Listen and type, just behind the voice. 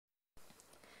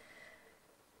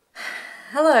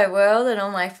Hello world and all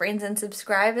my friends and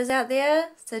subscribers out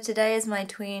there. So today is my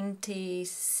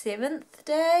 27th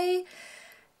day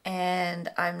and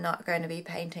I'm not going to be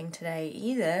painting today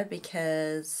either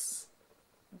because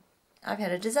I've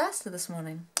had a disaster this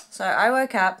morning. So I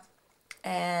woke up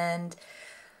and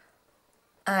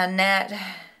Nat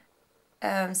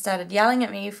started yelling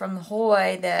at me from the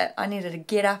hallway that I needed to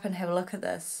get up and have a look at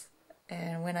this.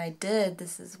 And when I did,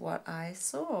 this is what I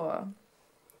saw.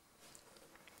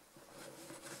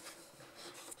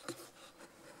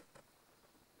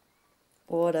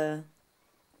 Water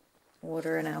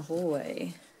in our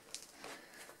hallway.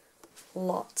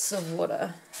 Lots of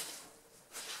water.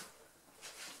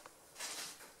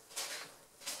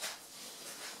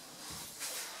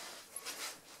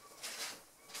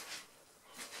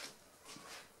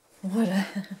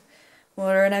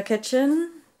 Water in our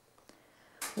kitchen.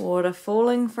 Water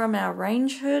falling from our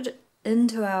range hood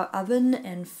into our oven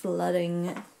and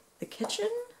flooding the kitchen.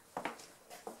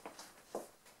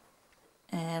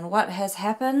 And what has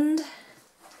happened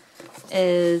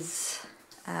is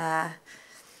a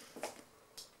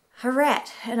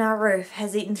rat in our roof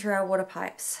has eaten through our water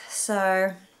pipes.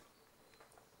 So,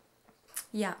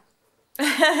 yeah.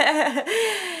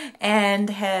 And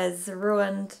has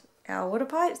ruined our water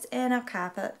pipes and our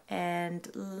carpet,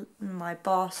 and my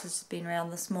boss has been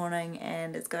around this morning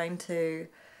and is going to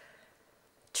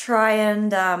try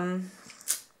and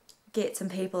get some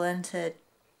people in to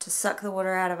suck the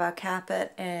water out of our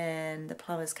carpet, and the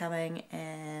plumber's coming,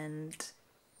 and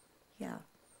yeah.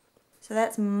 So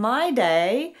that's my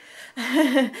day.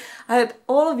 I hope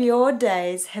all of your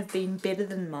days have been better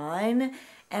than mine,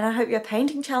 and I hope your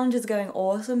painting challenge is going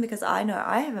awesome, because I know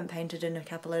I haven't painted in a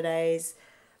couple of days,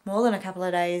 more than a couple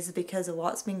of days, because of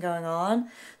what's been going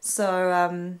on.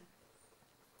 So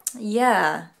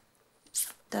yeah,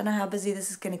 don't know how busy this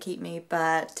is going to keep me,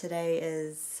 but today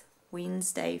is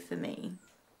Wednesday for me.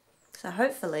 So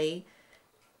hopefully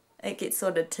it gets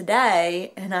sorted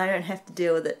today and I don't have to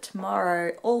deal with it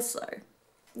tomorrow also.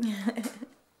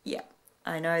 Yeah,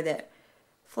 I know that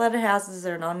flooded houses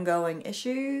are an ongoing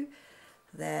issue,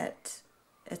 that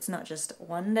it's not just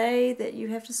one day that you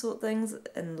have to sort things,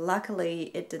 and luckily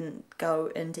it didn't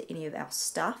go into any of our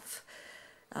stuff.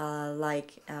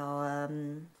 Like I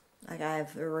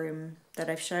have a room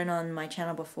that I've shown on my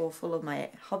channel before full of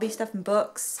my hobby stuff and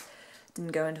books.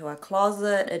 Didn't go into our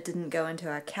closet, it didn't go into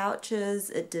our couches,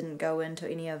 it didn't go into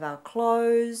any of our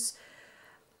clothes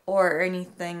or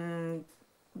anything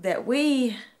that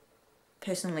we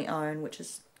personally own, which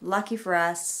is lucky for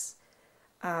us,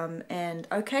 and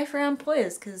okay for our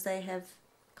employers because they have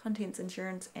contents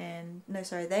insurance and, no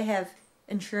sorry, they have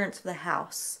insurance for the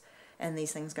house and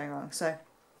these things going wrong. So,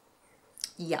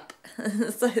 yup,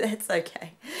 so that's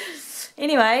okay.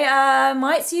 Anyway,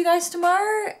 might see you guys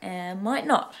tomorrow and might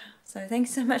not. So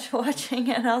thanks so much for watching,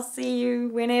 and I'll see you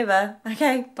whenever.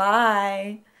 Okay,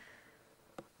 bye.